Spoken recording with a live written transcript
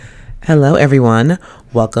Hello, everyone.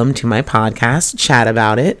 Welcome to my podcast, Chat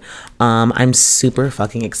About It. I'm super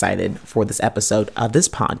fucking excited for this episode of this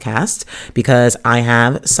podcast because I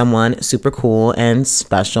have someone super cool and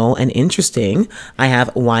special and interesting. I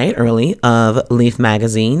have Wyatt Early of Leaf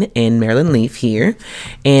Magazine in Maryland Leaf here,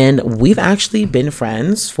 and we've actually been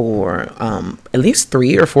friends for at least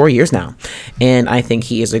 3 or 4 years now. And I think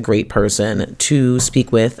he is a great person to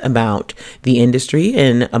speak with about the industry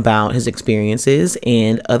and about his experiences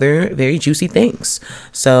and other very juicy things.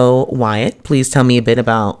 So, Wyatt, please tell me a bit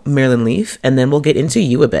about Maryland Leaf, and then we'll get into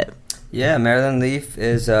you a bit. Yeah, Maryland Leaf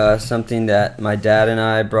is something that my dad and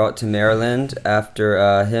I brought to Maryland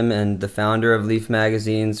after him and the founder of Leaf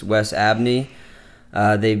Magazine's, Wes Abney.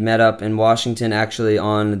 They met up in Washington actually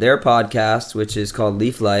on their podcast, which is called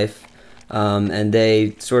Leaf Life. And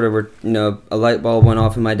they sort of were, a light bulb went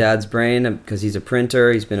off in my dad's brain because he's a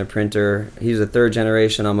printer. He's been a printer. He's a third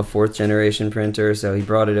generation. I'm a fourth generation printer. So he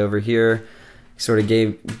brought it over here. Sort of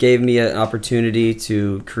gave me an opportunity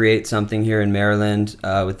to create something here in Maryland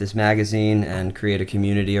with this magazine and create a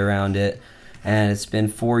community around it. And it's been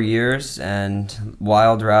 4 years and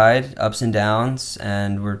wild ride, ups and downs,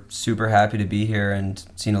 and we're super happy to be here and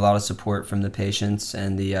seen a lot of support from the patients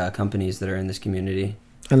and the companies that are in this community.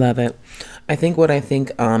 I love it. I think what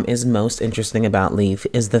is most interesting about Leaf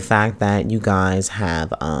is the fact that you guys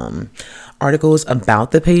have articles about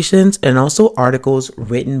the patients and also articles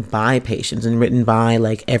written by patients and written by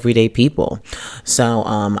like everyday people. So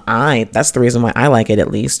that's the reason why I like it, at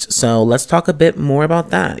least. So let's talk a bit more about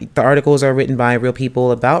that. The articles are written by real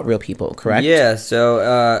people about real people, correct? Yeah.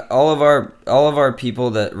 So all of our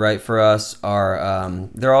people that write for us are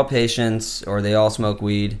they're all patients or they all smoke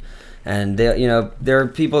weed. And there are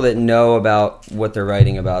people that know about what they're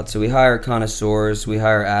writing about. So we hire connoisseurs, we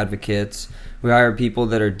hire advocates, we hire people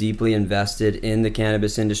that are deeply invested in the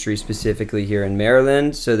cannabis industry, specifically here in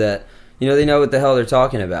Maryland, so that they know what the hell they're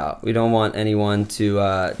talking about. We don't want anyone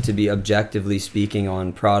to be objectively speaking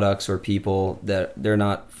on products or people that they're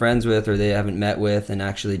not friends with or they haven't met with and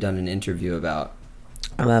actually done an interview about.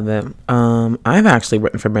 I love it. I've actually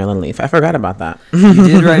written for Maryland Leaf. I forgot about that. You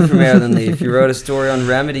did write for Maryland Leaf. You wrote a story on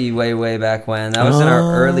Remedy way back when. That was in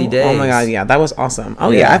our early days. Oh my god, yeah, that was awesome.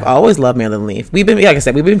 Oh yeah, I've always loved Maryland Leaf. We've been, like I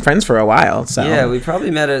said, we've been friends for a while. So yeah, we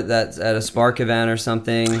probably met at a Spark event or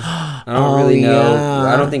something. I don't really know.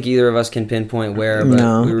 Yeah. I don't think either of us can pinpoint where,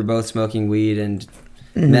 but we were both smoking weed and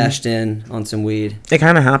meshed in on some weed. It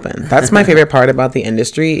kind of happened. That's my favorite part about the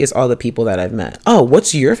industry is all the people that I've met. Oh,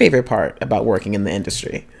 what's your favorite part about working in the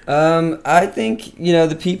industry? I think,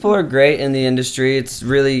 the people are great in the industry. It's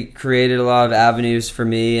really created a lot of avenues for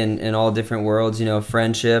me in all different worlds.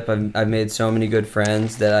 Friendship. I've made so many good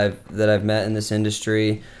friends that I've met in this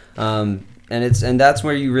industry. And that's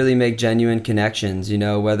where you really make genuine connections,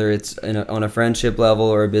 whether it's on a friendship level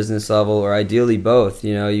or a business level or ideally both.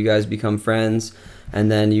 You guys become friends. And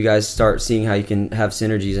then you guys start seeing how you can have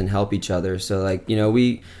synergies and help each other. So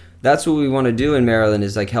that's what we want to do in Maryland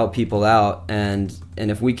is like help people out. And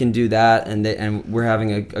if we can do that and we're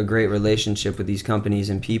having a great relationship with these companies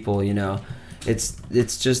and people,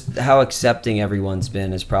 it's just how accepting everyone's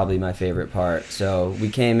been is probably my favorite part. So we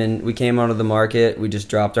came onto the market. We just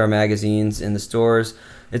dropped our magazines in the stores.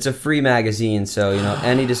 It's a free magazine, so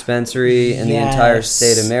any dispensary in the entire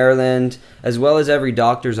state of Maryland, as well as every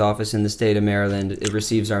doctor's office in the state of Maryland, it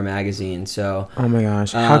receives our magazine. So, oh my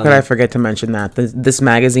gosh, how could I forget to mention that? This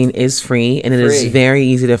magazine is free, and it is very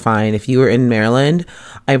easy to find. If you are in Maryland,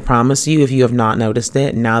 I promise you, if you have not noticed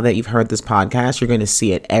it, now that you've heard this podcast, you're going to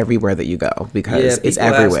see it everywhere that you go because it's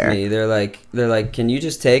everywhere. Ask me, they're like, can you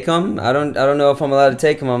just take them? I don't know if I'm allowed to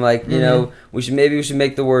take them. I'm like, we should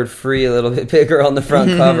make the word free a little bit bigger on the front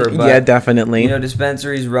cover. But, yeah, definitely.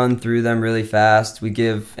 Dispensaries run through them really fast. We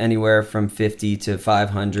give anywhere from 50 to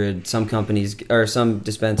 500. Some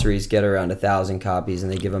dispensaries get around 1,000 copies,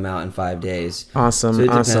 and they give them out in 5 days. Awesome. So it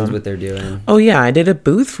depends what they're doing. Oh yeah, I did a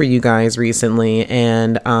booth for you guys recently,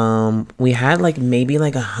 and we had maybe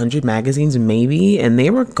 100 magazines, and they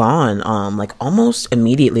were gone almost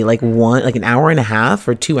immediately, an hour and a half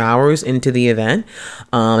or 2 hours into the event,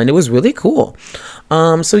 and it was really cool.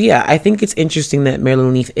 So yeah, I think it's interesting that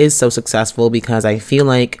Maryland Leaf is so successful because I feel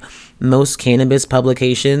like most cannabis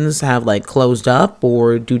publications have closed up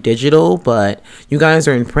or do digital, but you guys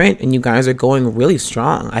are in print and you guys are going really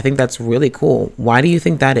strong. I think that's really cool. Why do you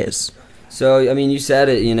think that is? So, I mean, you said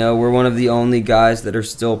it, we're one of the only guys that are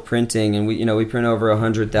still printing, and we print over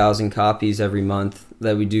 100,000 copies every month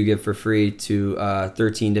that we do give for free to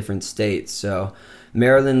 13 different states. So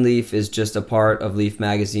Maryland Leaf is just a part of Leaf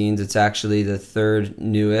magazines. It's actually the third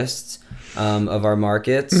newest of our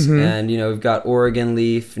markets. Mm-hmm. And, we've got Oregon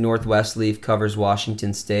Leaf, Northwest Leaf covers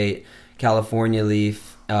Washington State, California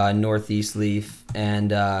Leaf, Northeast Leaf,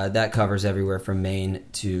 and that covers everywhere from Maine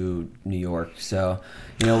to New York. So,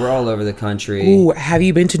 we're all over the country. Ooh, have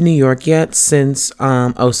you been to New York yet since,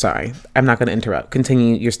 sorry, I'm not going to interrupt.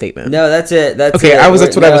 Continue your statement. No, that's it. That's what I was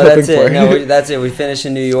hoping for. No, that's it. We finished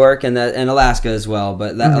in New York and Alaska as well,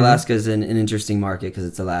 but Alaska is an interesting market because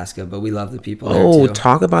it's Alaska, but we love the people there too. Oh,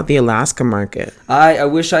 talk about the Alaska market. I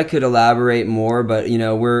wish I could elaborate more, but,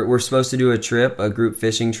 we're supposed to do a group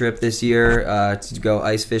fishing trip this year to go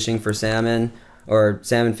ice fishing for salmon. Or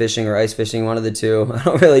salmon fishing or ice fishing, one of the two. I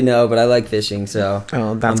don't really know, but I like fishing, so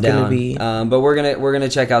that's gonna be. But we're gonna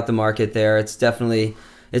check out the market there.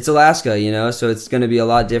 It's Alaska, so it's gonna be a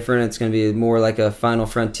lot different. It's gonna be more like a final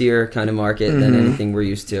frontier kind of market than anything we're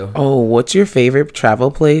used to. Oh, what's your favorite travel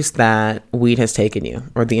place that weed has taken you,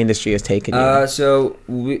 or the industry has taken you? So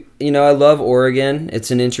I love Oregon.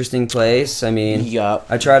 It's an interesting place. I mean, Yup.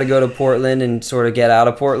 I try to go to Portland and sort of get out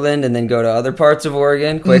of Portland and then go to other parts of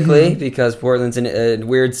Oregon quickly because Portland's a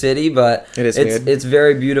weird city, but it's weird. It's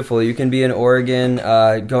very beautiful. You can be in Oregon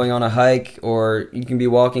going on a hike, or you can be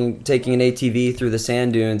taking an ATV through the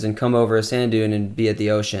sand dunes and come over a sand dune and be at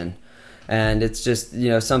the ocean. And it's just,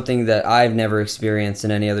 something that I've never experienced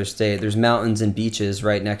in any other state. There's mountains and beaches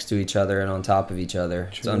right next to each other and on top of each other.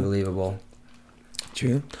 True. It's unbelievable.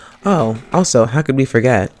 True. Oh, also, how could we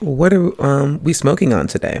forget? What are we smoking on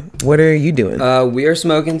today? What are you doing? We are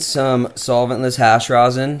smoking some solventless hash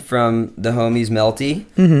rosin from the homies Melty.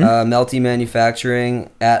 Melty Manufacturing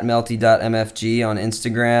at melty.mfg on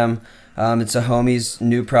Instagram. It's a homie's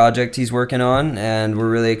new project he's working on, and we're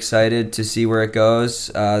really excited to see where it goes.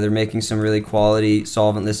 They're making some really quality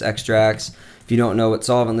solventless extracts. If you don't know what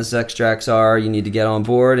solventless extracts are, you need to get on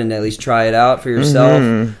board and at least try it out for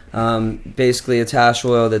yourself. Basically, it's hash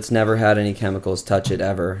oil that's never had any chemicals touch it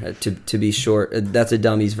ever. To be short, that's a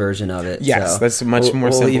dummy's version of it. Yes, so that's much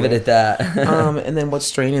more simple. We'll leave it at that. And then what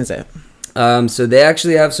strain is it? So they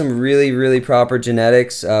actually have some really, really proper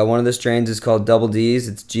genetics. One of the strains is called Double D's.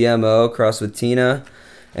 It's GMO crossed with Tina.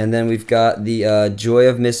 And then we've got the Joy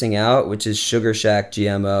of Missing Out, which is Sugar Shack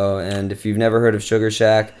GMO. And if you've never heard of Sugar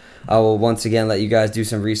Shack, I will once again let you guys do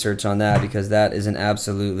some research on that because that is an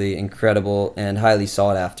absolutely incredible and highly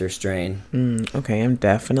sought after strain. Okay, I'm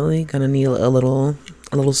definitely gonna need a little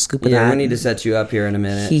scoop of that. Yeah, we need to set you up here in a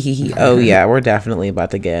minute. Oh yeah, we're definitely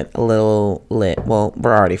about to get a little lit. Well,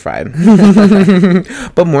 we're already fried,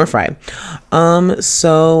 but more fried.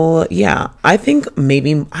 So yeah, I think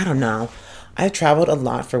maybe, I don't know. I've traveled a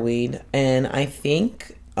lot for weed, and I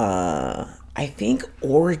think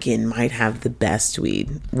Oregon might have the best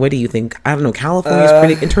weed. What do you think? I don't know. California's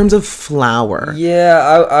pretty in terms of flower.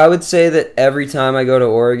 Yeah, I would say that every time I go to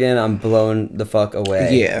Oregon, I'm blown the fuck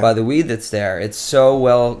away by the weed that's there. It's so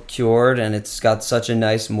well cured, and it's got such a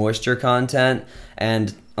nice moisture content,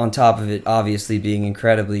 and on top of it, obviously being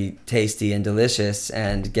incredibly tasty and delicious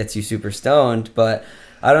and gets you super stoned. But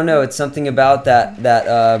I don't know, it's something about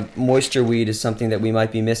that moisture weed is something that we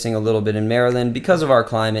might be missing a little bit in Maryland because of our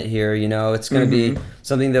climate here. It's going to be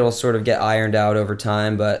something that will sort of get ironed out over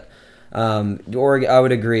time. But Oregon, I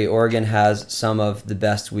would agree, Oregon has some of the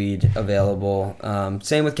best weed available.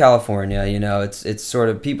 Same with California. It's sort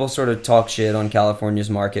of, people sort of talk shit on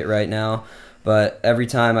California's market right now. But every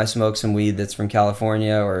time I smoke some weed that's from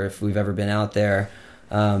California, or if we've ever been out there,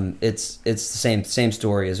 it's the same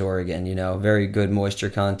story as Oregon. Very good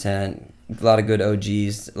moisture content, a lot of good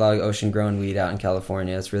OGs, a lot of ocean grown weed out in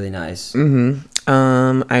California. It's really nice.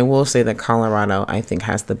 I will say that Colorado, I think,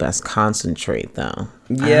 has the best concentrate though.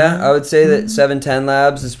 Yeah, I would say that 710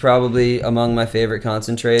 Labs is probably among my favorite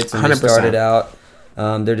concentrates. And 100%. They started out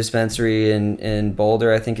their dispensary in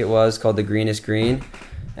Boulder, I think it was, called the Greenest Green.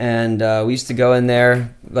 And we used to go in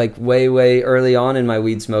there like way early on in my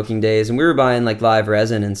weed smoking days, and we were buying like live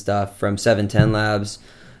resin and stuff from 710 Labs,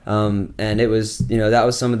 and it was, that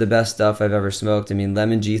was some of the best stuff I've ever smoked. I mean,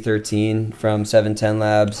 Lemon G13 from 710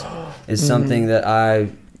 Labs is something that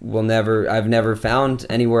I've never found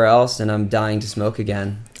anywhere else, and I'm dying to smoke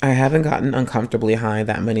again. I haven't gotten uncomfortably high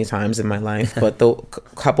that many times in my life, but the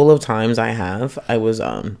couple of times I have, I was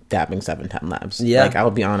dabbing 710 Labs. Yeah. Like, I'll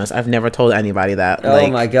be honest, I've never told anybody that. Oh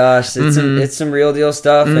my gosh, it's some real deal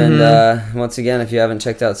stuff. Mm-hmm. And once again, if you haven't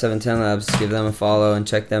checked out 710 Labs, give them a follow and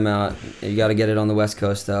check them out. You got to get it on the West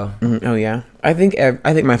Coast though. Mm-hmm. Oh yeah, I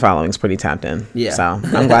think my following's pretty tapped in. Yeah. So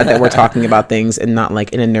I'm glad that we're talking about things and not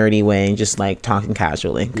like in a nerdy way, just like talking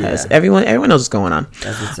casually, because everyone knows what's going on.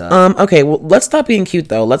 That's what's up. Okay, well, let's stop being cute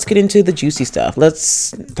though. Let's get into the juicy stuff.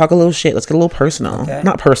 Let's talk a little shit. Let's get a little personal. Okay.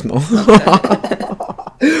 Not personal.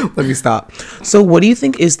 Let me stop. So what do you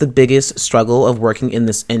think is the biggest struggle of working in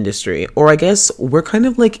this industry? Or I guess we're kind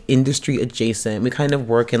of like industry adjacent. We kind of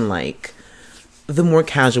work in like the more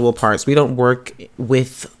casual parts. We don't work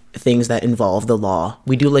with things that involve the law.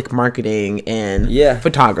 We do like marketing and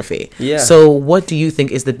photography. Yeah. So what do you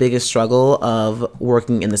think is the biggest struggle of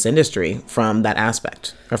working in this industry from that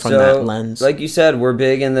aspect or from that lens? Like you said, we're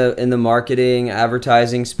big in the marketing,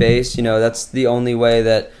 advertising space. You know, that's the only way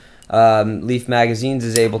that Leaf Magazines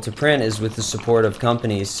is able to print is with the support of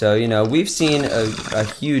companies. So, you know, we've seen a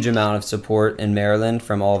huge amount of support in Maryland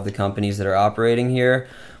from all of the companies that are operating here.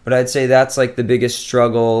 But I'd say that's like the biggest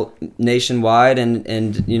struggle nationwide,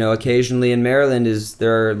 and you know, occasionally in Maryland is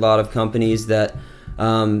there are a lot of companies that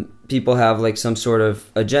people have like some sort of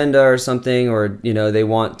agenda or something, or you know, they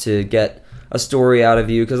want to get a story out of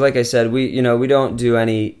you, because like I said, we don't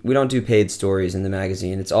do paid stories in the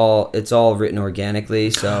magazine. It's all written organically.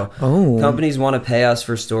 So companies want to pay us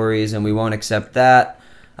for stories, and we won't accept that.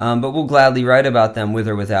 But we'll gladly write about them with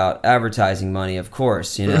or without advertising money, of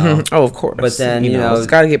course, you know. Oh, of course. But then, you know, it's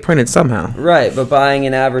got to get printed somehow. Right, but buying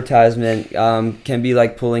an advertisement can be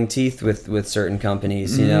like pulling teeth with certain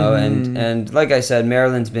companies, you know. And like I said,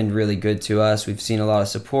 Maryland's been really good to us. We've seen a lot of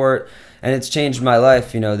support, and it's changed my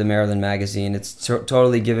life, you know, the Maryland Magazine. It's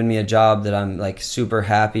totally given me a job that I'm like super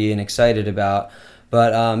happy and excited about.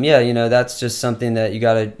 But yeah, you know, that's just something that you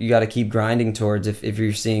gotta keep grinding towards. If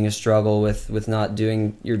you're seeing a struggle with not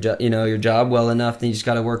doing your job well enough, then you just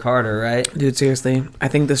gotta work harder, right? Dude, seriously, I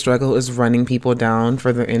think the struggle is running people down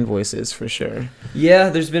for their invoices for sure. Yeah,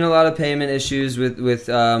 there's been a lot of payment issues with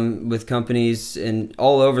companies and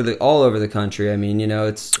all over the country. I mean, you know,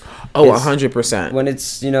 it's 100%. When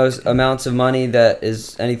it's, you know, amounts of money that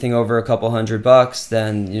is anything over a couple $100,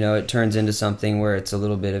 then, you know, it turns into something where it's a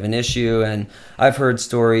little bit of an issue. And I've heard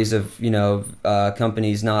stories of, you know,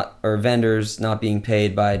 companies or vendors not being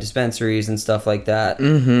paid by dispensaries and stuff like that.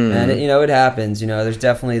 Mm-hmm. And you know, it happens. You know, there's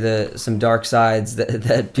definitely some dark sides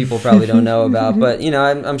that people probably don't know about. But you know,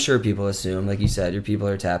 I'm sure people assume, like you said, your people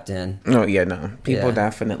are tapped in. Oh yeah, no, people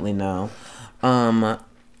definitely know.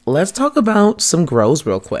 Let's talk about some grows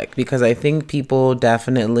real quick, because I think people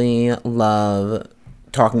definitely love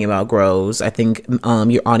talking about grows. I think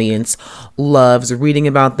your audience loves reading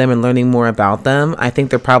about them and learning more about them. I think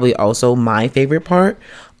they're probably also my favorite part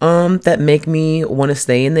that make me want to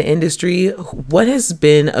stay in the industry. What has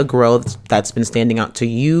been a grow that's been standing out to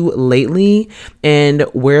you lately, and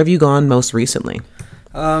where have you gone most recently?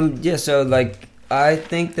 So like I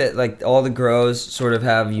think that like all the grows sort of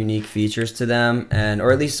have unique features to them,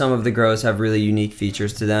 or at least some of the grows have really unique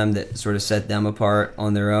features to them that sort of set them apart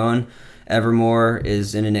on their own. Evermore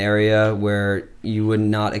is in an area where you would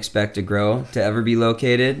not expect a grow to ever be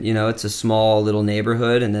located. You know, it's a small little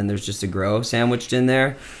neighborhood, and then there's just a grow sandwiched in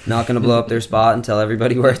there. Not going to blow up their spot and tell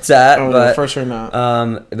everybody where it's at, but for sure not.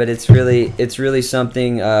 But it's really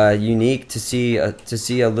something unique to see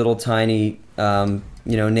a little tiny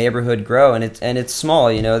neighborhood grow, and it's small.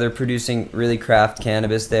 You know, they're producing really craft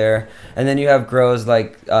cannabis there, and then you have grows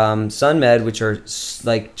like SunMed, which are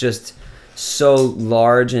like just so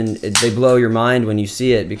large, and they blow your mind when you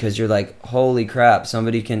see it, because you're like, holy crap,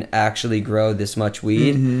 somebody can actually grow this much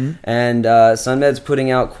weed. Mm-hmm. And SunMed's putting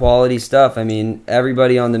out quality stuff. I mean,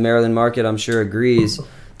 everybody on the Maryland market, I'm sure, agrees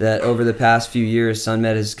that over the past few years,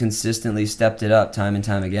 SunMed has consistently stepped it up time and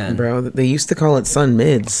time again. Bro, they used to call it Sun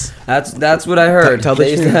Mids. That's what I heard. Tell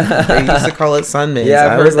the truth. They used to call it Sun Mids. Yeah,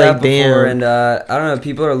 I've heard that before. And I don't know,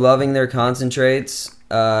 people are loving their concentrates.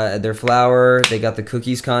 Their flour, they got the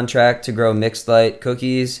cookies contract to grow mixed light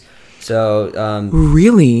cookies. So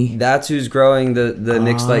really, that's who's growing the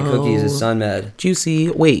mixed light cookies is SunMed. Juicy.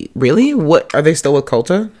 Wait, really? What are they still with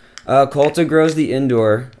Colta? Colta grows the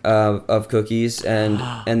indoor of cookies, and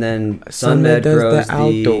then SunMed grows the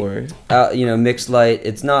outdoor. Mixed light.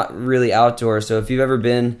 It's not really outdoor. So if you've ever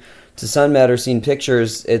been to SunMed or seen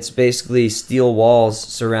pictures, it's basically steel walls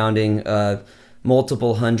surrounding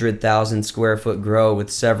multiple 100,000 square foot grow with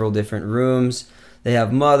several different rooms. They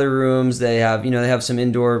have mother rooms. They have some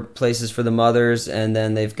indoor places for the mothers, and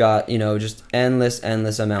then they've got, just endless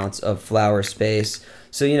amounts of flower space.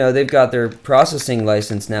 So, they've got their processing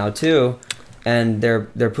license now too, and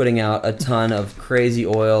they're putting out a ton of crazy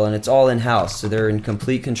oil, and it's all in-house, so they're in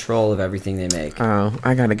complete control of everything they make. Oh,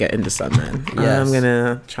 I gotta get into SunMed. Yes. I'm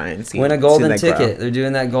gonna try and see. Win a golden ticket. They're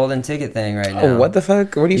doing that golden ticket thing right now. Oh, what the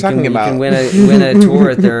fuck? What are you talking about? You can win a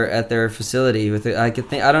tour at their facility with it. I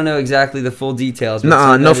don't know exactly the full details.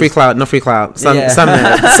 Nah, no free clout. SunMed.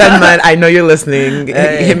 SunMed, I know you're listening.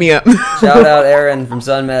 Hey, hit me up. Shout out Aaron from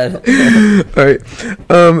SunMed. All right.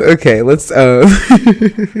 Okay, let's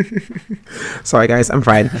sorry guys, I'm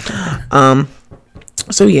fried.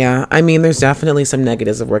 So yeah, I mean, there's definitely some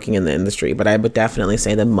negatives of working in the industry, but I would definitely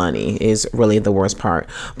say the money is really the worst part.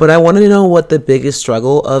 But I wanted to know what the biggest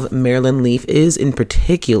struggle of Maryland Leaf is in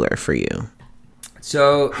particular for you.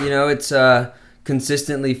 So, it's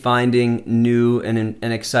consistently finding new and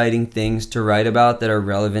exciting things to write about that are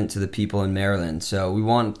relevant to the people in Maryland. So we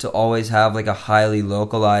want to always have like a highly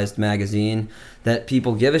localized magazine that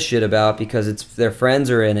people give a shit about because it's their friends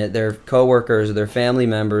are in it, their coworkers, their family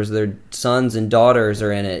members, their sons and daughters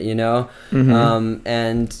are in it, Mm-hmm.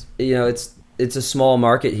 It's a small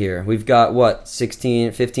market here. We've got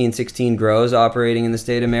 16 grows operating in the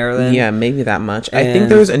state of Maryland. Yeah, maybe that much. I think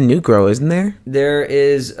there's a new grow, isn't there?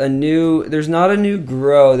 There's not a new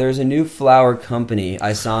grow, there's a new flower company,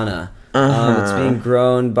 Isana. It's being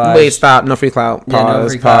grown by... Wait, stop. No free clout. Pause. Yeah, no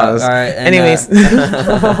free pause. Clout. All right. Anyways.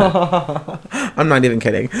 I'm not even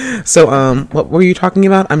kidding. So, what were you talking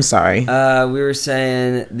about? I'm sorry. We were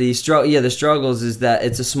saying the struggles is that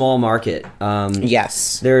it's a small market.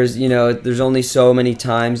 Yes. There's only so many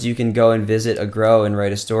times you can go and visit a grow and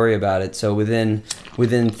write a story about it. So within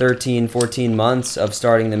 13, 14 months of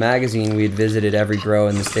starting the magazine, we'd visited every grow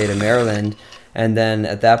in the state of Maryland. And then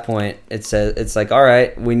at that point, it's like, all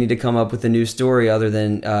right, we need to come up with a new story other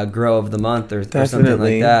than Grow of the Month or something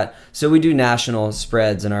like that. So we do national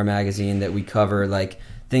spreads in our magazine that we cover, like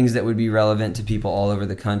things that would be relevant to people all over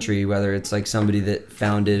the country, whether it's like somebody that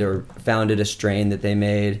founded a strain that they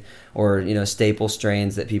made, or staple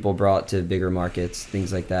strains that people brought to bigger markets,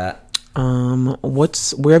 things like that.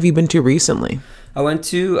 Where have you been to recently? I went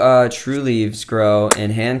to True Leaves Grow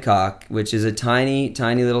in Hancock, which is a tiny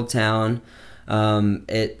little town.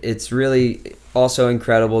 It's really also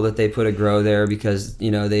incredible that they put a grow there because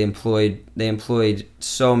they employed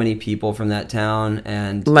so many people from that town,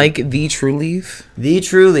 and like the True Leaf,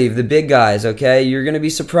 the big guys. Okay, you're gonna be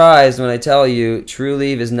surprised when I tell you True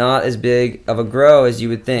Leaf is not as big of a grow as you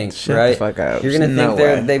would think. Shut right? the fuck up. You're gonna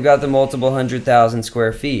think they've got the multiple 100,000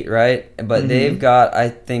 square feet, right? But they've got, I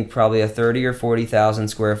think, probably a 30 or 40,000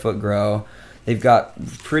 square foot grow. They've got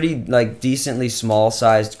pretty decently small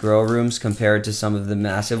sized grow rooms compared to some of the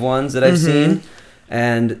massive ones that I've seen.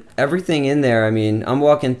 And everything in there, I mean, I'm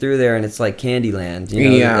walking through there and it's like Candyland.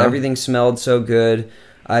 Everything smelled so good.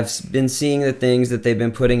 I've been seeing the things that they've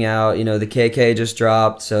been putting out. The KK just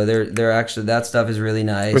dropped, so they're actually, that stuff is really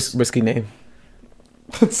nice. Risky name.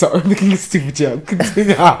 Sorry, I'm making a stupid joke.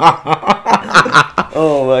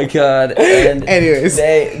 Oh my god! And anyways,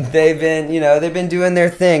 they've been doing their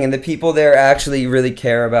thing, and the people there actually really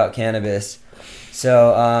care about cannabis.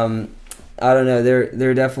 So I don't know.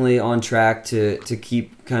 They're definitely on track to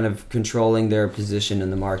keep kind of controlling their position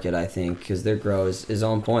in the market. I think because their grow is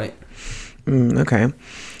on point. Okay.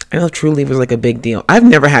 I know True Leaf is like a big deal. I've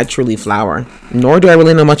never had True Leaf flower, nor do I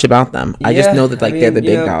really know much about them. I just know that they're the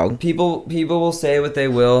big dog. People will say what they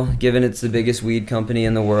will, given it's the biggest weed company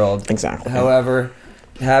in the world. Exactly. However,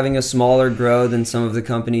 having a smaller grow than some of the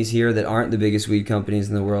companies here that aren't the biggest weed companies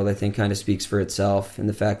in the world, I think kind of speaks for itself, and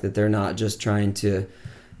the fact that they're not just trying to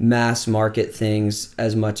mass market things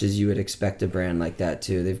as much as you would expect a brand like that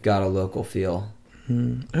to. They've got a local feel.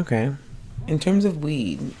 Okay. In terms of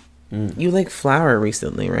weed, you like flower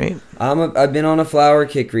recently, right? I've been on a flower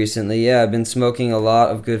kick recently. Yeah, I've been smoking a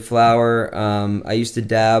lot of good flower. I used to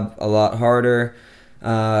dab a lot harder,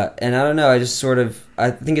 and I don't know. I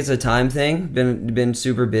think it's a time thing. Been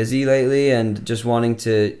super busy lately, and just wanting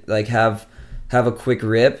to have a quick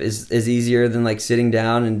rip is easier than sitting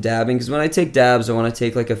down and dabbing. Because when I take dabs, I want to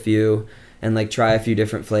take a few and try a few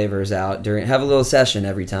different flavors out have a little session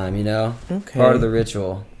every time. Okay. Part of the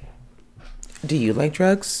ritual. Do you like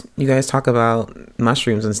drugs? You guys talk about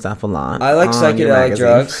mushrooms and stuff a lot. I like psychedelic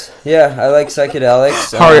drugs. Yeah, I like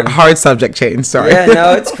psychedelics. Hard subject change. Sorry. Yeah,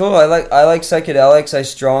 no, it's cool. I like psychedelics. I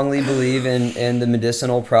strongly believe in the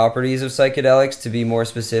medicinal properties of psychedelics. To be more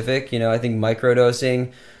specific, I think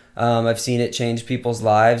microdosing I've seen it change people's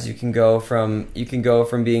lives. You can go from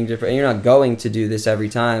being different. You're not going to do this every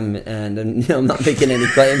time, and I'm not making any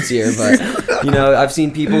claims here, but I've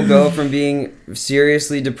seen people go from being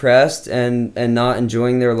seriously depressed and not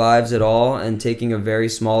enjoying their lives at all, and taking a very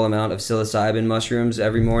small amount of psilocybin mushrooms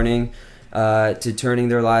every morning, to turning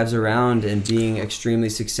their lives around and being extremely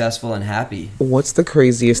successful and happy. What's the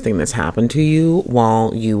craziest thing that's happened to you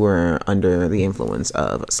while you were under the influence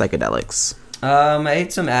of psychedelics? I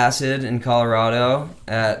ate some acid in Colorado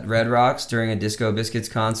at Red Rocks during a Disco Biscuits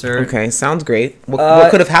concert. Okay, sounds great.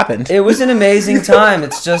 What could have happened? It was an amazing time.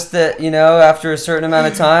 It's just that, after a certain amount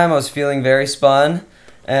of time, I was feeling very spun.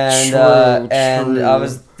 And True. I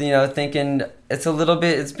was, thinking it's a little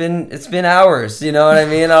bit, it's been hours, you know what I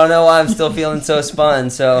mean? I don't know why I'm still feeling so spun.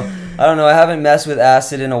 So I don't know. I haven't messed with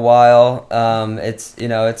acid in a while.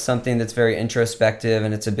 It's something that's very introspective,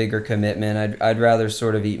 and it's a bigger commitment. I'd rather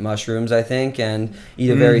sort of eat mushrooms, I think, and eat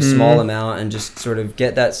a very small amount and just sort of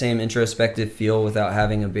get that same introspective feel without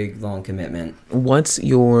having a big, long commitment. What's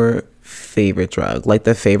your favorite drug, like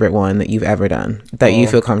the favorite one that you've ever done that you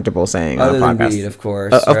feel comfortable saying on Other a podcast? than weed, of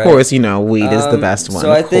course. Of course, weed is the best one.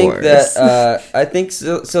 So I think that I think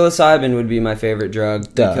psilocybin would be my favorite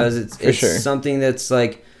drug. Because it's sure. something that's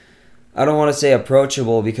like, I don't want to say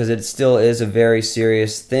approachable, because it still is a very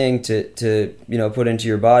serious thing to put into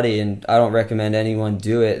your body, and I don't recommend anyone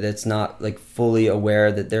do it that's not like fully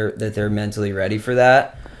aware that they're mentally ready for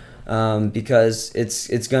that. Because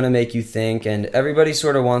it's going to make you think, and everybody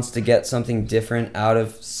sort of wants to get something different out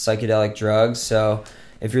of psychedelic drugs. So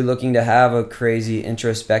if you're looking to have a crazy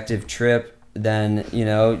introspective trip, then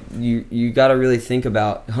you got to really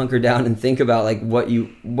hunker down and think about like what you're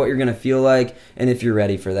going to feel like, and if you're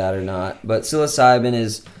ready for that or not. But psilocybin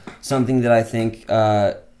is something that I think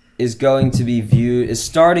is starting to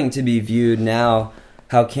be viewed now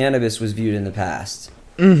how cannabis was viewed in the past.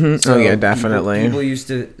 Mm-hmm. So yeah, definitely. People used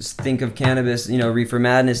to think of cannabis, Reefer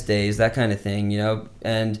Madness days, that kind of thing,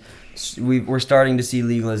 and we're starting to see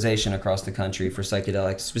legalization across the country for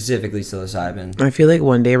psychedelics, specifically psilocybin. I feel like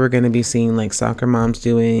one day we're going to be seeing like soccer moms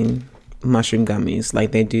doing mushroom gummies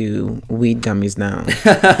like they do weed gummies now.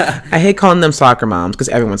 I hate calling them soccer moms because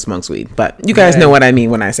everyone smokes weed, but you guys know what I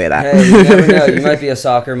mean when I say that. Hey, you never know. You might be a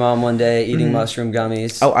soccer mom one day eating mushroom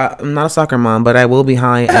gummies. Oh, I'm not a soccer mom, but I will be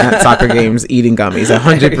high at soccer games eating gummies.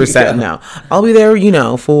 100% no. I'll be there,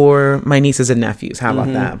 for my nieces and nephews. How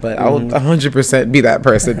about that? But I'll 100% be that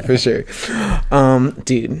person for sure. Oh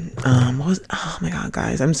my God,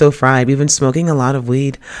 guys, I'm so fried. We've been smoking a lot of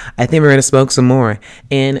weed. I think we're going to smoke some more.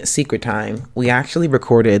 In secret time, we actually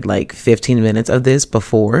recorded like 15 minutes of this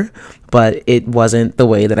before, but it wasn't the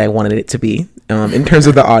way that I wanted it to be in terms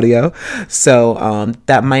of the audio. So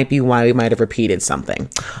that might be why we might have repeated something.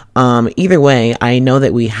 Either way, I know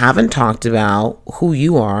that we haven't talked about who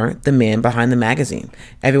you are, the man behind the magazine.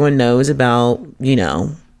 Everyone knows about,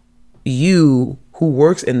 you who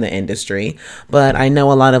works in the industry, but I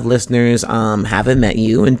know a lot of listeners haven't met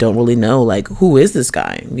you and don't really know like who is this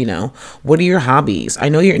guy. What are your hobbies? I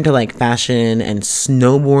know you're into like fashion and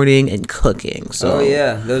snowboarding and cooking. So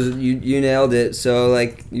those you nailed it. So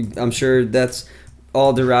like I'm sure that's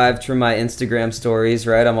all derived from my Instagram stories,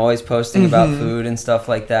 right? I'm always posting about food and stuff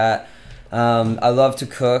like that. I love to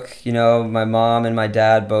cook. My mom and my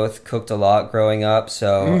dad both cooked a lot growing up,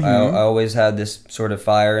 so I always had this sort of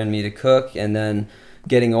fire in me to cook. And then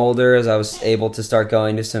getting older, as I was able to start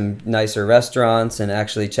going to some nicer restaurants and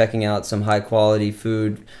actually checking out some high quality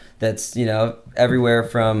food that's everywhere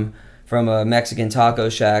from a Mexican taco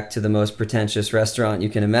shack to the most pretentious restaurant you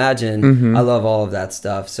can imagine. I love all of that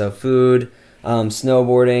stuff. So food.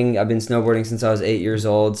 Snowboarding. I've been snowboarding since I was 8 years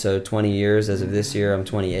old, so 20 years. As of this year, I'm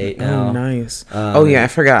 28 now. Oh, nice. I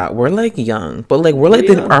forgot. We're like young, but like we're like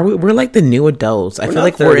the new adults. I feel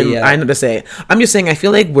like 30 we're in, yet. I know to say it. I'm just saying I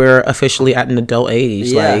feel like we're officially at an adult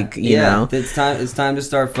age. It's time to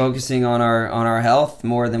start focusing on our health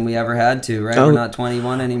more than we ever had to, right? We're not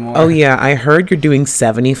 21 anymore. Oh yeah, I heard you're doing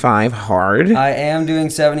 75 hard. I am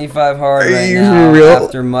doing 75 hard right now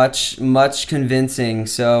after much convincing.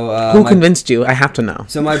 So who convinced you? I have to know.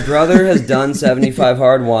 So my brother has done 75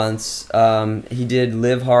 hard once. He did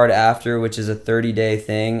Live Hard After, which is a 30-day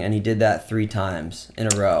thing, and he did that 3 times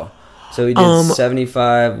in a row. So he did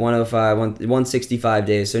 75, 105, 165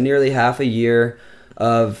 days. So nearly half a year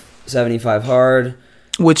of 75 hard.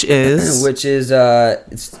 Which is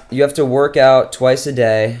you have to work out twice a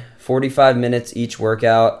day, 45 minutes each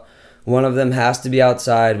workout. One of them has to be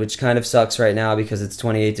outside, which kind of sucks right now because it's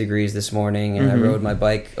 28 degrees this morning, and I rode my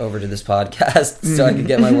bike over to this podcast so I could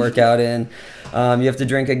get my workout in. You have to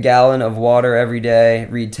drink a gallon of water every day,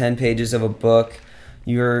 read 10 pages of a book.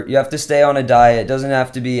 you have to stay on a diet. It doesn't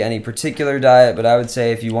have to be any particular diet, but I would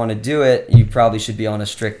say if you want to do it, you probably should be on a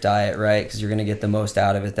strict diet, right? Because you're going to get the most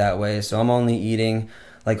out of it that way. So I'm only eating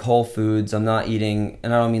like whole foods. I'm not eating,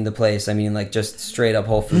 and I don't mean the place, I mean like just straight up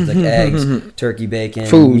whole foods, like eggs, turkey,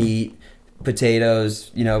 bacon, meat,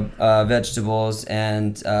 potatoes, vegetables,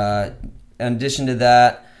 and in addition to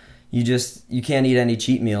that, you can't eat any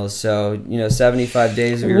cheat meals. So 75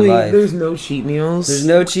 days of your life. There's no cheat meals. There's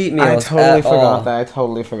no cheat meals. I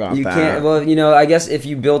totally forgot that. You can't. Well, I guess if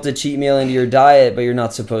you built a cheat meal into your diet, but you're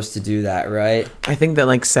not supposed to do that, right? I think that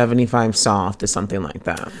like 75 soft is something like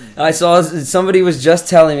that. I saw somebody was just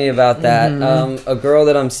telling me about that. A girl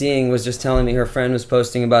that I'm seeing was just telling me her friend was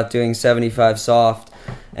posting about doing 75 soft.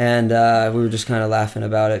 And we were just kind of laughing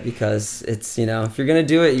about it because it's, if you're going to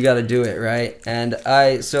do it, you got to do it, right? And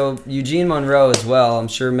so Eugene Monroe as well, I'm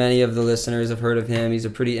sure many of the listeners have heard of him. He's a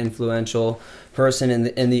pretty influential person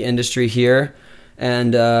in the industry here.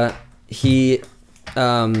 And he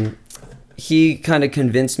kind of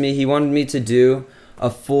convinced me. He wanted me to do a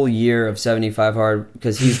full year of 75 hard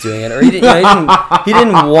because he's doing it. Or he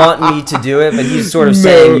didn't want me to do it, but he's sort of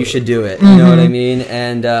saying you should do it. You know what I mean?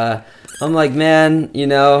 And I'm like, man,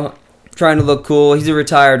 trying to look cool. He's a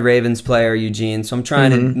retired Ravens player, Eugene, so I'm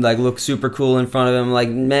trying to like look super cool in front of him. Like,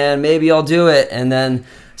 man, maybe I'll do it. And then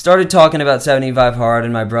started talking about 75 hard,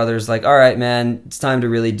 and my brother's like, all right, man, it's time to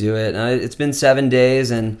really do it. And it's been 7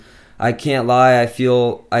 days, and I can't lie, I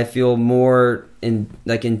feel more in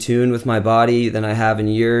tune with my body than I have in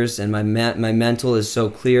years, and my mental is so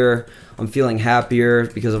clear. I'm feeling happier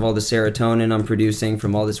because of all the serotonin I'm producing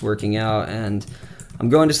from all this working out, and I'm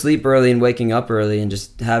going to sleep early and waking up early and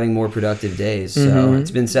just having more productive days. So it's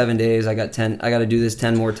been 7 days. I got to do this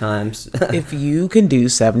 10 more times. If you can do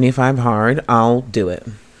 75 hard, I'll do it.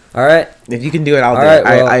 All right. If you can do it, I'll do it.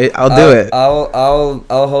 Well, I'll do it.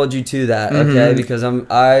 I'll hold you to that, okay? Because when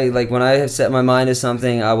I have set my mind to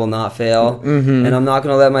something, I will not fail, and I'm not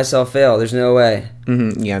going to let myself fail. There's no way.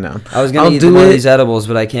 Yeah, no. I was going to eat one of these edibles,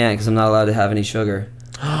 but I can't because I'm not allowed to have any sugar.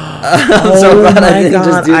 Oh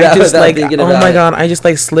my god! I just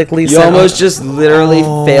like slickly. You almost just literally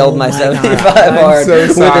failed my 75 hard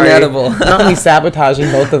with an edible. Not me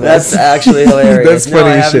sabotaging both of us. That's actually hilarious. That's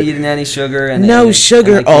funny I haven't eaten any sugar.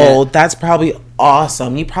 Sugar. Oh, that's probably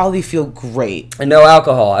awesome. You probably feel great. And no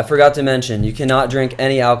alcohol. I forgot to mention, you cannot drink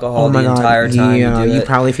any alcohol the entire time you do it. You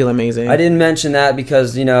probably feel amazing. I didn't mention that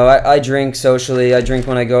because, I drink socially. I drink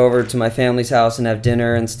when I go over to my family's house and have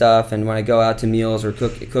dinner and stuff, and when I go out to meals or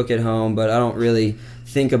cook at home, but I don't really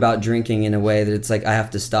think about drinking in a way that it's like I have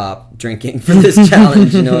to stop drinking for this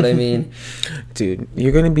challenge. You know what I mean? Dude,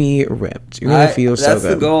 you're going to be ripped. You're going to feel so good.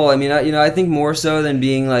 That's the goal. I mean, I think more so than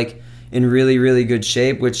being like in really, really good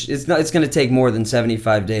shape, which it's going to take more than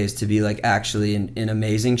 75 days to be like actually in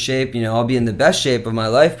amazing shape. I'll be in the best shape of my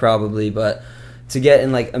life probably, but to get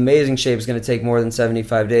in like amazing shape is going to take more than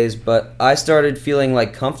 75 days. But I started feeling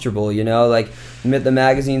like comfortable, like the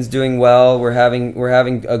magazine's doing well. We're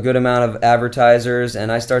having a good amount of advertisers,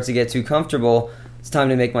 and I start to get too comfortable. It's time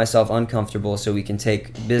to make myself uncomfortable so we can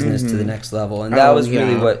take business to the next level. And that was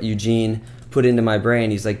really what Eugene put into my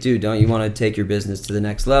brain. He's like, dude, don't you want to take your business to the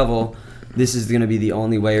next level? This is going to be the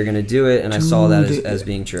only way you're going to do it. And I saw that as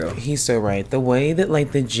being true. He's so right. The way that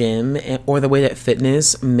like the gym or the way that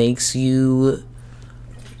fitness makes you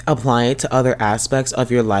apply it to other aspects of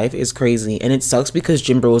your life is crazy. And it sucks because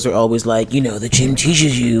gym bros are always like, the gym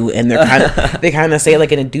teaches you, and they kind of say it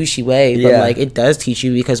like in a douchey way, but like it does teach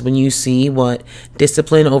you, because when you see what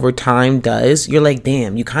discipline over time does, you're like,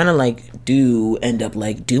 damn, you kind of like do end up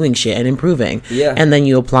like doing shit and improving. And then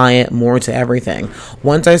you apply it more to everything.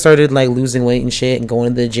 Once I started like losing weight and shit and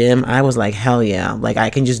going to the gym, I was like, hell yeah, like I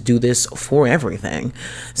can just do this for everything.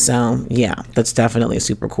 So yeah, that's definitely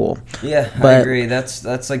super cool. But I agree. That's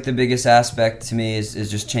like the biggest aspect to me is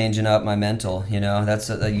just changing up my mental. That's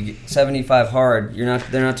 75 hard.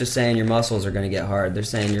 They're not just saying your muscles are going to get hard. They're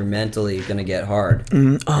saying you're mentally going to get hard.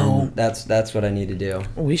 And that's what I need to do.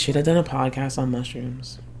 We should have done a podcast on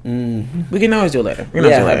mushrooms. We can always do it later.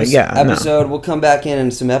 We'll come back in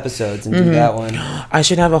some episodes and do that one. I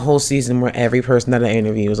should have a whole season where every person that I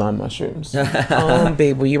interview is on mushrooms.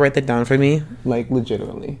 Babe, will you write that down for me? Like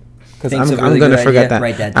legitimately. Because I'm gonna forget that.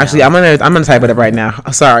 Write that down. Actually, I'm gonna type it up right now.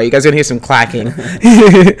 Sorry, you guys are gonna hear some clacking.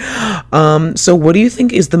 So, what do you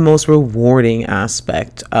think is the most rewarding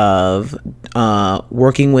aspect of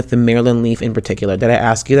working with the Maryland Leaf in particular? Did I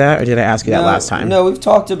ask you that, or did I ask you that last time? No, we've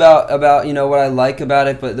talked about what I like about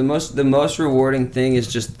it, but the most rewarding thing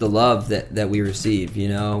is just the love that we receive.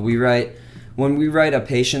 When we write a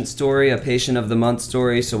patient story, a patient of the month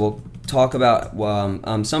story. So we'll talk about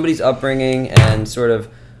somebody's upbringing and sort of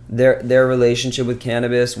their relationship with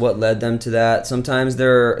cannabis, what led them to that. Sometimes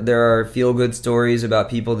there are feel-good stories about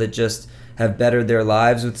people that just have bettered their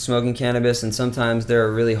lives with smoking cannabis, and sometimes there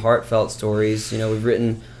are really heartfelt stories. We've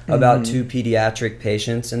written about 2 pediatric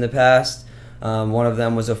patients in the past. One of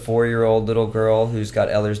them was a 4-year-old little girl who's got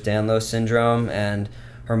Ehlers-Danlos syndrome, and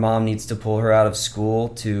her mom needs to pull her out of school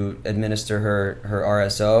to administer her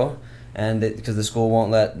RSO, and because the school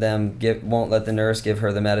won't let the nurse give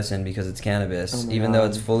her the medicine because it's cannabis, even though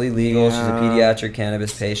it's fully legal. She's a pediatric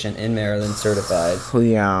cannabis patient in Maryland, certified.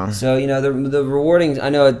 Yeah. So the rewarding. I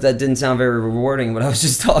know that didn't sound very rewarding, but I was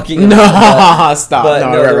just talking. About Stop.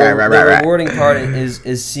 But no, the rewarding part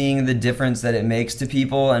is seeing the difference that it makes to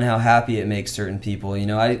people and how happy it makes certain people.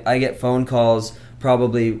 I get phone calls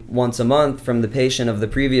probably once a month from the patient of the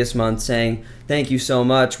previous month saying, "Thank you so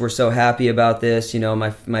much. We're so happy about this.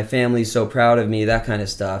 My family's so proud of me," that kind of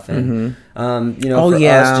stuff. And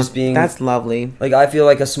us just being, that's lovely. Like, I feel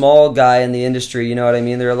like a small guy in the industry. You know what I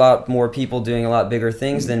mean? There are a lot more people doing a lot bigger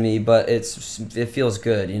things than me, but it feels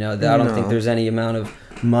good. I don't think there's any amount of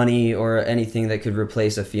money or anything that could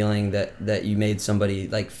replace a feeling that you made somebody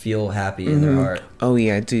like feel happy in their heart. Oh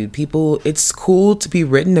yeah, dude. People, it's cool to be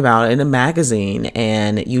written about in a magazine,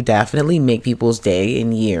 and you definitely make people's day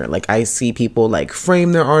and year. Like, I see people like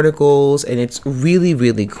frame their articles, and it's really,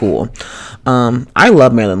 really cool. I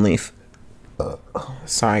love Maryland Leaf.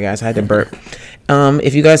 Sorry guys, I had to burp.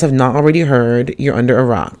 If you guys have not already heard, you're under a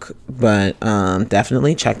rock, but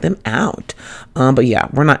definitely check them out. But yeah,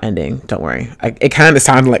 we're not ending, don't worry. It kind of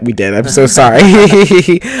sounded like we did. I'm so sorry.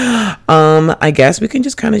 I guess we can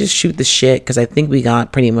just kind of just shoot the shit, because I think we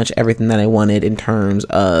got pretty much everything that I wanted in terms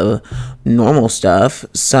of normal stuff.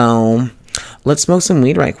 So let's smoke some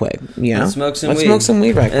weed right quick. Yeah, let's smoke some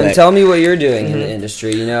weed right quick. And tell me what you're doing in the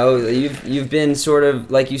industry. You've been sort of,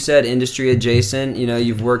 like you said, industry adjacent.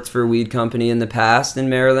 You've worked for a weed company in the past in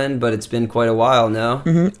Maryland, but it's been quite a while now.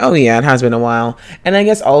 Oh yeah, it has been a while. And I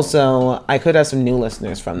guess also I could have some new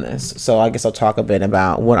listeners from this, so I guess I'll talk a bit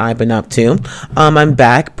about what I've been up to. I'm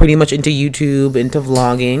back pretty much into YouTube, into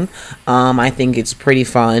vlogging. I think it's pretty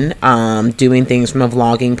fun doing things from a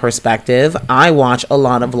vlogging perspective. I watch a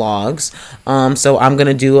lot of vlogs. So I'm going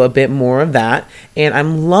to do a bit more of that. And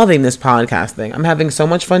I'm loving this podcast thing. I'm having so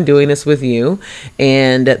much fun doing this with you.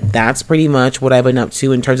 And that's pretty much what I've been up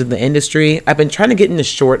to in terms of the industry. I've been trying to get into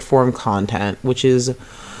short form content, which is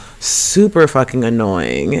super fucking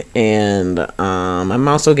annoying. And I'm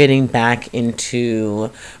also getting back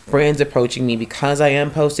into brands approaching me because I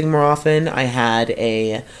am posting more often. I had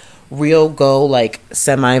a reel go like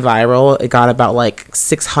semi-viral. It got about like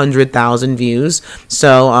 600,000 views.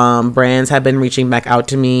 So brands have been reaching back out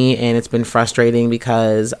to me, and it's been frustrating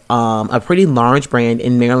because a pretty large brand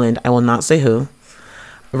in Maryland, I will not say who,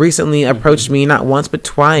 recently approached me not once but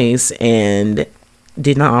twice and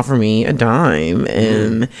did not offer me a dime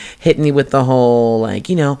and hit me with the whole like,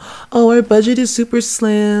 oh, our budget is super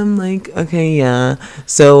slim. Like, okay, yeah.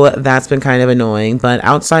 So that's been kind of annoying. But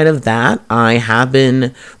outside of that, I have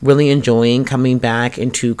been really enjoying coming back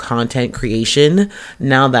into content creation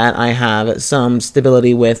now that I have some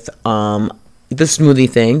stability with the smoothie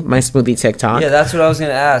thing, my smoothie TikTok. Yeah, that's what I was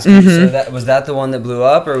gonna ask. So was that the one that blew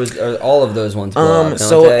up, or all of those ones blow up?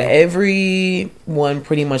 So every one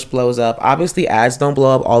pretty much blows up. Obviously, ads don't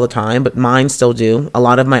blow up all the time, but mine still do. A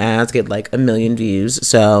lot of my ads get like 1 million views,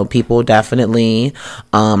 so people definitely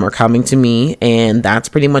are coming to me, and that's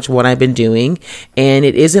pretty much what I've been doing. And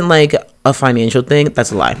it isn't like a financial thing.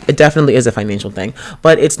 That's a lie. It definitely is a financial thing,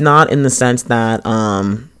 but it's not in the sense that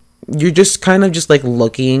you're just kind of just like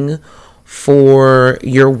looking for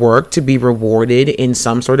your work to be rewarded in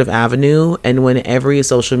some sort of avenue. And when every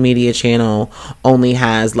social media channel only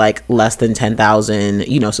has like less than 10,000,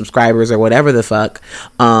 subscribers or whatever the fuck,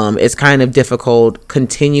 it's kind of difficult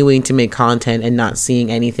continuing to make content and not seeing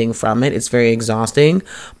anything from it. It's very exhausting.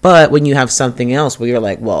 But when you have something else where you're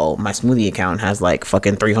like, well, my smoothie account has like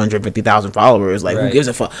fucking 350,000 followers, like, right, who gives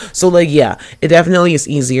a fuck? So like, yeah, it definitely is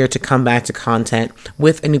easier to come back to content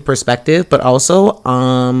with a new perspective, but also,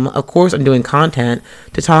 of course, I'm doing content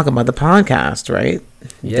to talk about the podcast, right?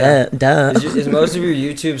 Yeah. Duh. Is most of your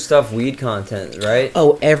YouTube stuff weed content, right?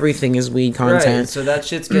 Oh, everything is weed content. Right. So that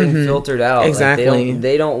shit's getting filtered out. Exactly. Like,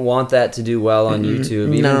 they don't want that to do well on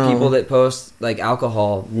YouTube. Even people that post like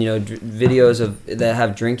alcohol, videos that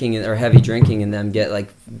have drinking or heavy drinking in them get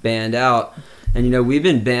like banned out. And we've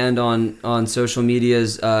been banned on social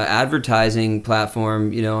media's advertising platform,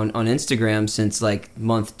 on Instagram since like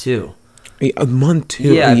month 2. A month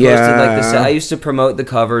 2. Yeah, I posted I used to promote the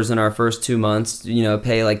covers in our first 2 months.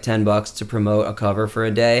 Pay like $10 to promote a cover for a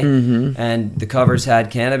day, and the covers had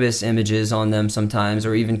cannabis images on them sometimes,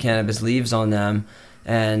 or even cannabis leaves on them.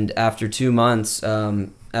 And after 2 months,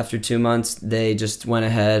 they just went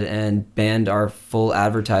ahead and banned our full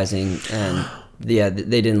advertising, and they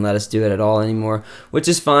didn't let us do it at all anymore, which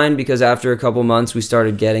is fine because after a couple months we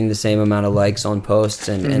started getting the same amount of likes on posts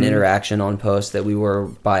and interaction on posts that we were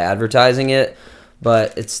by advertising it.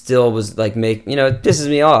 But it still was like it pisses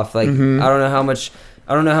me off. Like I don't know how much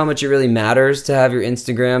it really matters to have your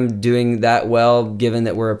Instagram doing that well, given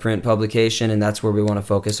that we're a print publication and that's where we want to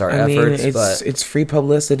focus our efforts. But it's free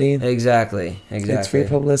publicity. Exactly. It's free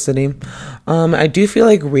publicity. I do feel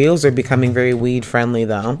like reels are becoming very weed friendly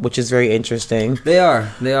though, which is very interesting. They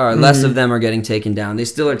are. Less of them are getting taken down. They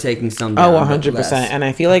still are taking some down. 100%. And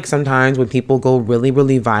I feel like sometimes when people go really,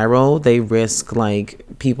 really viral, they risk like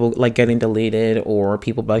people like getting deleted or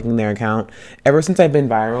people bugging their account. Ever since I've been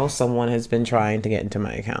viral, someone has been trying to get into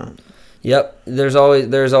my account. Yep, there's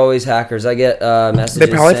always hackers. I get messages. They're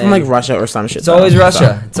probably from like Russia or some shit. It's always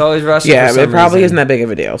Russia. It's always Russia. Yeah, it probably isn't that big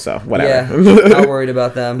of a deal. So whatever. Yeah, not worried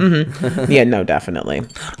about them. Yeah, no, definitely.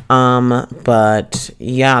 But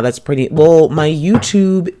yeah, that's pretty. Well, my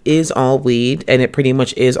YouTube is all weed, and it pretty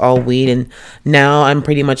much is all weed. And now I'm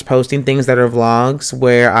pretty much posting things that are vlogs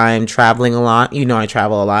where I'm traveling a lot. You know, I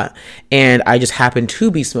travel a lot, and I just happen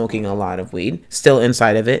to be smoking a lot of weed still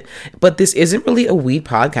inside of it. But this isn't really a weed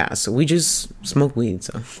podcast. We just smoke weed,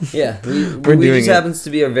 so yeah, weed just happens to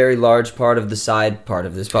be a very large part of the side part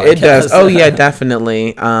of this podcast. It does. Oh yeah,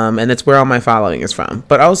 definitely. And that's where all my following is from.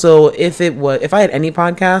 But also, if I had any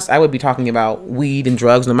podcast, I would be talking about weed and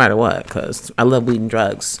drugs, no matter what, because I love weed and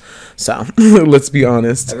drugs. So let's be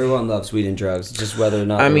honest. Everyone loves weed and drugs, just whether or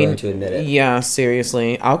not they're willing to admit it. Yeah,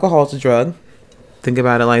 seriously, alcohol's a drug. Think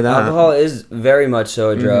about it like that. Alcohol is very much so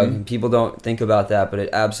a drug. People don't think about that, but it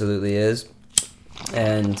absolutely is.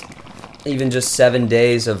 And even just 7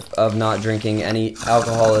 days of not drinking any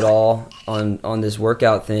alcohol at all on this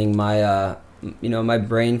workout thing, my my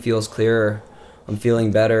brain feels clearer. I'm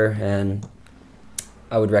feeling better, and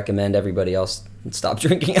I would recommend everybody else stop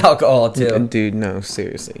drinking alcohol too. Dude, no,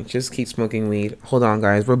 seriously, just keep smoking weed. Hold on,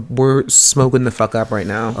 guys, we're smoking the fuck up right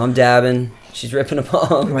now. I'm dabbing. She's ripping a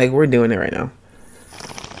bong. Like, we're doing it right now.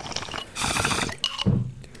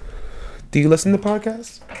 Do you listen to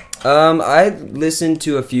podcasts? I listen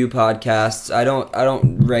to a few podcasts. I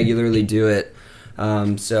don't regularly do it.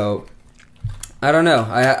 So I don't know.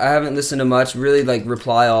 I haven't listened to much. Really, like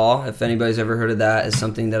Reply All, if anybody's ever heard of that, is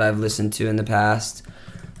something that I've listened to in the past.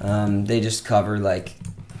 They just cover like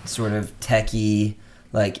sort of techie,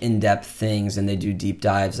 like in-depth things, and they do deep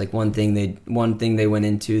dives. Like one thing they went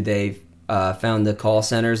into, they found the call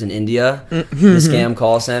centers in India, the scam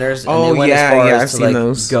call centers, and they went as far as to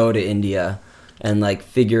like go to India and like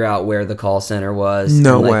figure out where the call center was.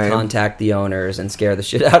 No and, like, way. Contact the owners and scare the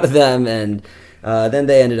shit out of them, and then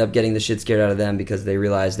they ended up getting the shit scared out of them because they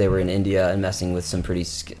realized they were in India and messing with some pretty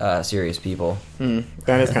serious people.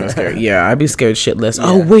 That is kind of scary. Yeah, I'd be scared shitless. Yeah.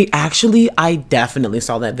 Oh, wait, actually, I definitely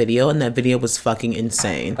saw that video, and that video was fucking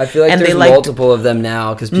insane. I feel like there's multiple of them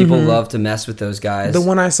now because people love to mess with those guys. The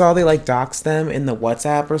one I saw, they like doxed them in the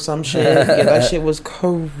WhatsApp or some shit. Yeah, that shit was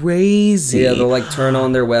crazy. Yeah, they'll like turn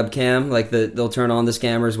on their webcam, like they'll turn on the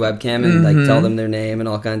scammer's webcam and like tell them their name and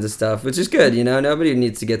all kinds of stuff, which is good. You know, nobody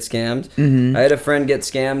needs to get scammed. I had a friend get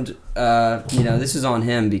scammed. This is on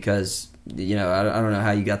him because I don't know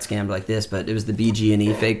how you got scammed like this, but it was the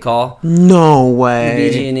BG&E fake call. No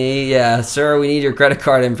way. The BG&E, yeah, sir, we need your credit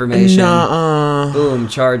card information. Nuh-uh. Boom,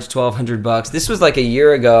 charge $1,200. This was like a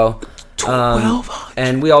year ago. $1,200.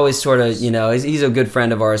 And we always sort of, he's a good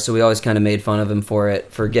friend of ours, so we always kind of made fun of him for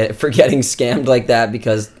getting scammed like that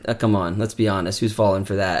because, come on, let's be honest, who's falling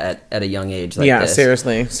for that at a young age like this? Yeah,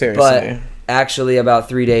 seriously. But actually, about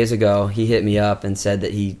 3 days ago, he hit me up and said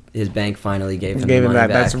that his bank finally gave him the money back.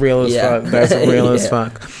 That's real as fuck. That's real as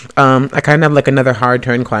fuck. I kind of have like another hard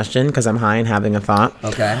turn question because I'm high and having a thought.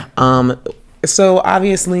 Okay. So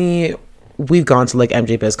obviously we've gone to like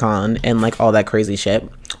MJ BizCon and like all that crazy shit.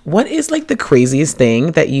 What is like the craziest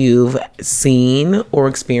thing that you've seen or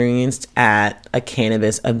experienced at a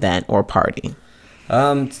cannabis event or party?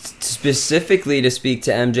 Specifically to speak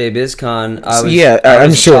to MJ BizCon,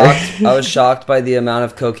 I was shocked by the amount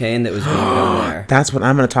of cocaine that was being done there. That's what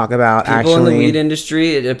I'm going to talk about. People in the weed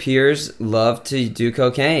industry, it appears, love to do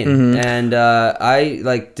cocaine, and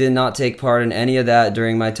I did not take part in any of that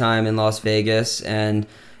during my time in Las Vegas, and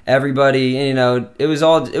everybody, it was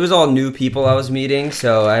all new people I was meeting,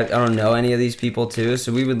 so I don't know any of these people too.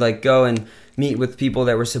 So we would like go and meet with people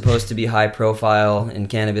that were supposed to be high profile in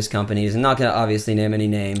cannabis companies. I'm not gonna obviously name any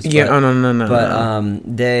names. Yeah, but, no.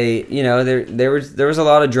 But they, there was a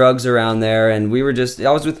lot of drugs around there, and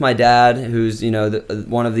I was with my dad, who's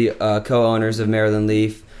one of the co-owners of Maryland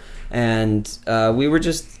Leaf, And we were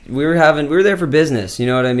there for business, you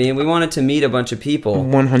know what I mean? We wanted to meet a bunch of people.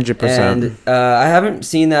 100%. And I haven't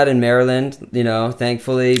seen that in Maryland, you know,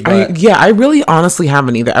 thankfully. But I really honestly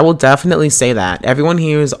haven't either. I will definitely say that. Everyone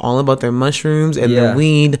here is all about their mushrooms and their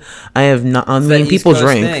weed. I have not, I mean, people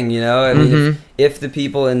drink. Thing, you know, I mean, if the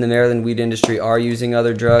people in the Maryland weed industry are using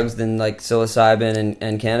other drugs than like psilocybin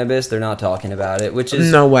and cannabis, they're not talking about it, which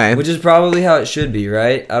is no way. Which is probably how it should be,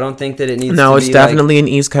 right? I don't think that it needs. No, to it's be definitely an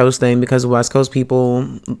East Coast thing because West Coast people.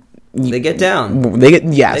 They get down. They get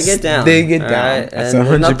down. Right? That's and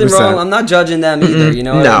 100%. Nothing wrong. I'm not judging them either. You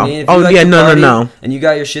know what I mean? If you no. And you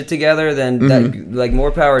got your shit together, then that, like,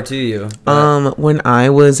 more power to you. But, when I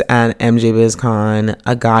was at MJ BizCon,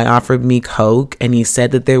 a guy offered me coke, and he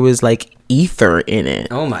said that there was like ether in it.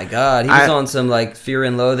 Oh my god, he was on some like Fear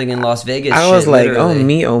and Loathing in Las Vegas. I shit, was like,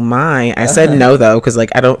 literally. oh my. I said no though, because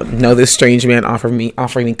like I don't know this strange man offering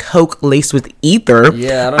me coke laced with ether.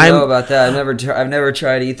 Yeah, I don't know about that. I've never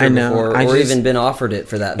tried ether before, or even been offered it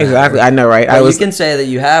for that matter. Exactly, I know, right? But you can say that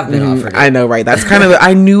you have been offered it. I know, right? That's kind of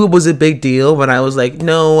I knew it was a big deal, but I was like,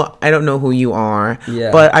 no, I don't know who you are.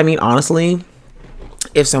 Yeah. But I mean, honestly,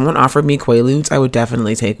 if someone offered me Quaaludes, I would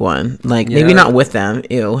definitely take one. Like, maybe not with them,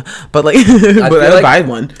 ew. But like, I would buy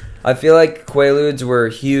one. I feel like Quaaludes were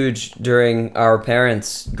huge during our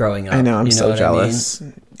parents growing up. I know, I'm so jealous.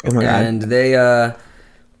 Oh my god. And they,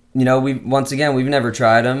 you know, we've never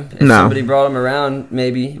tried them. If somebody brought them around,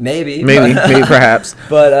 maybe perhaps.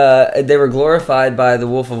 But they were glorified by the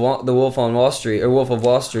Wolf on Wall Street, or Wolf of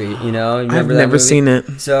Wall Street. You know, I've never seen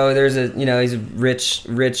it. So there's he's a rich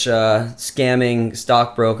scamming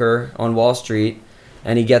stockbroker on Wall Street,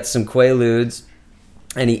 and he gets some Quaaludes,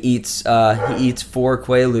 and he eats 4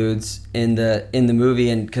 Quaaludes in the movie,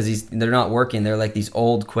 and because they're not working, they're like these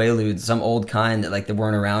old Quaaludes, some old kind that like they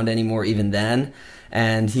weren't around anymore even then.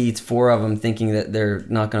 And he eats 4 of them, thinking that they're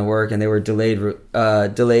not going to work, and they were delayed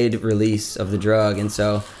release of the drug. And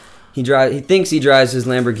so he thinks he drives his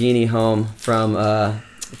Lamborghini home from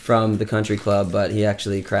the country club, but he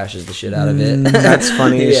actually crashes the shit out of it. That's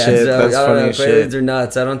funny as shit. So, that's funny as shit. Quaaludes are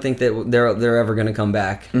nuts. I don't think that they're ever going to come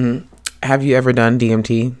back. Mm-hmm. Have you ever done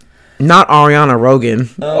DMT? Not Ariana Rogan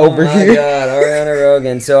here. Oh my god, Ariana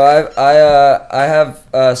Rogan. So I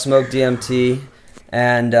have smoked DMT.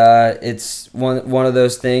 And it's one of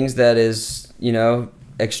those things that is, you know,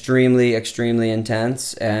 extremely, extremely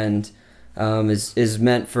intense, and is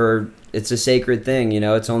meant for. It's a sacred thing, you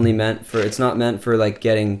know. It's not meant for like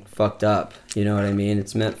getting fucked up. You know what I mean?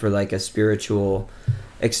 It's meant for like a spiritual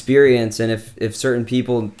experience. And if certain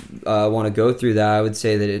people want to go through that, I would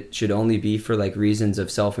say that it should only be for like reasons of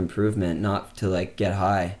self-improvement, not to like get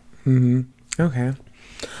high. Mm-hmm. Okay.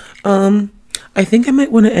 I think I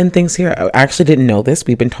might want to end things here. I actually didn't know this.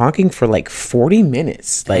 We've been talking for like 40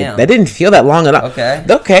 minutes. Like, damn. That didn't feel that long at all. Okay.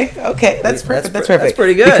 That's perfect. That's perfect. That's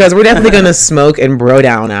pretty good. Because we're definitely going to smoke and bro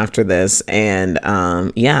down after this. And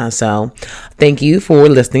so thank you for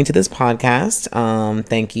listening to this podcast.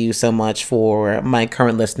 Thank you so much for my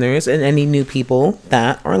current listeners and any new people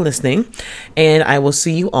that are listening. And I will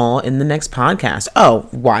see you all in the next podcast. Oh,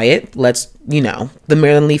 Wyatt, the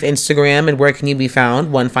Maryland Leaf Instagram, and where can you be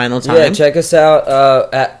found one final time? Yeah, check us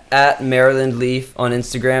out at Maryland Leaf on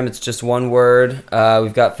Instagram. It's just one word.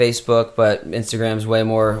 We've got Facebook, but Instagram's way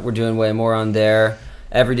more. We're doing way more on there.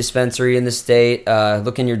 Every dispensary in the state.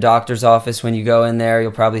 Look in your doctor's office when you go in there.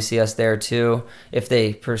 You'll probably see us there too. If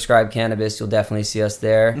they prescribe cannabis, you'll definitely see us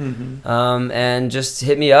there. Mm-hmm. And just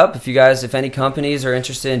hit me up if any companies are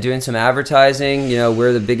interested in doing some advertising. You know,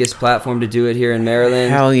 we're the biggest platform to do it here in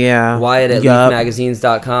Maryland. Hell yeah. Wyatt at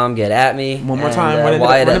leafmagazines.com. Get at me. One more time.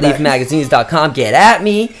 Wyatt at leafmagazines.com. Get at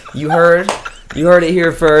me. You heard it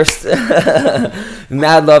here first.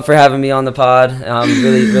 Mad love for having me on the pod. I'm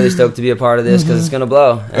really, really stoked to be a part of this because it's going to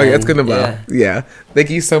blow. It's going to blow. Yeah. Thank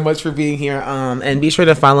you so much for being here. And be sure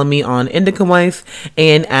to follow me on Indica Wife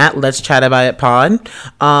and at Let's Chat About It Pod.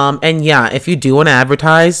 And yeah, if you do want to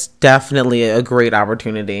advertise, definitely a great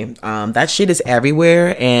opportunity. That shit is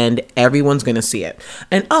everywhere and everyone's going to see it.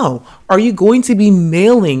 And are you going to be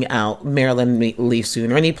mailing out Maryland Leaf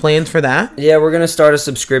soon? Or any plans for that? Yeah, we're going to start a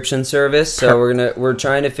subscription service. So we're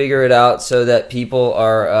trying to figure it out so that people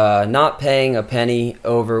are not paying a penny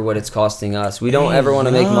over what it's costing us. We don't ever want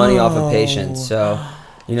to make money off of patients. So,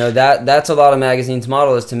 you know, that's a lot of magazines'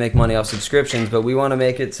 model is to make money off subscriptions, but we want to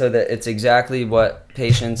make it so that it's exactly what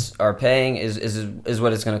patients are paying is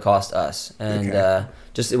what it's going to cost us. And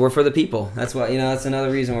we're for the people. That's what, that's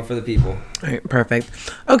another reason we're for the people. All right, perfect.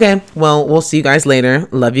 Okay, well, we'll see you guys later.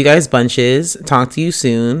 Love you guys bunches. Talk to you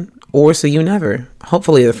soon. Or see you never.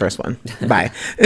 Hopefully the first one. Bye.